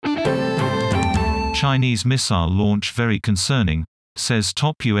Chinese missile launch very concerning, says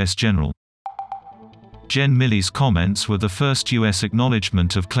top U.S. general. Jen Milley's comments were the first U.S.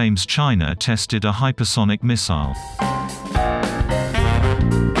 acknowledgement of claims China tested a hypersonic missile.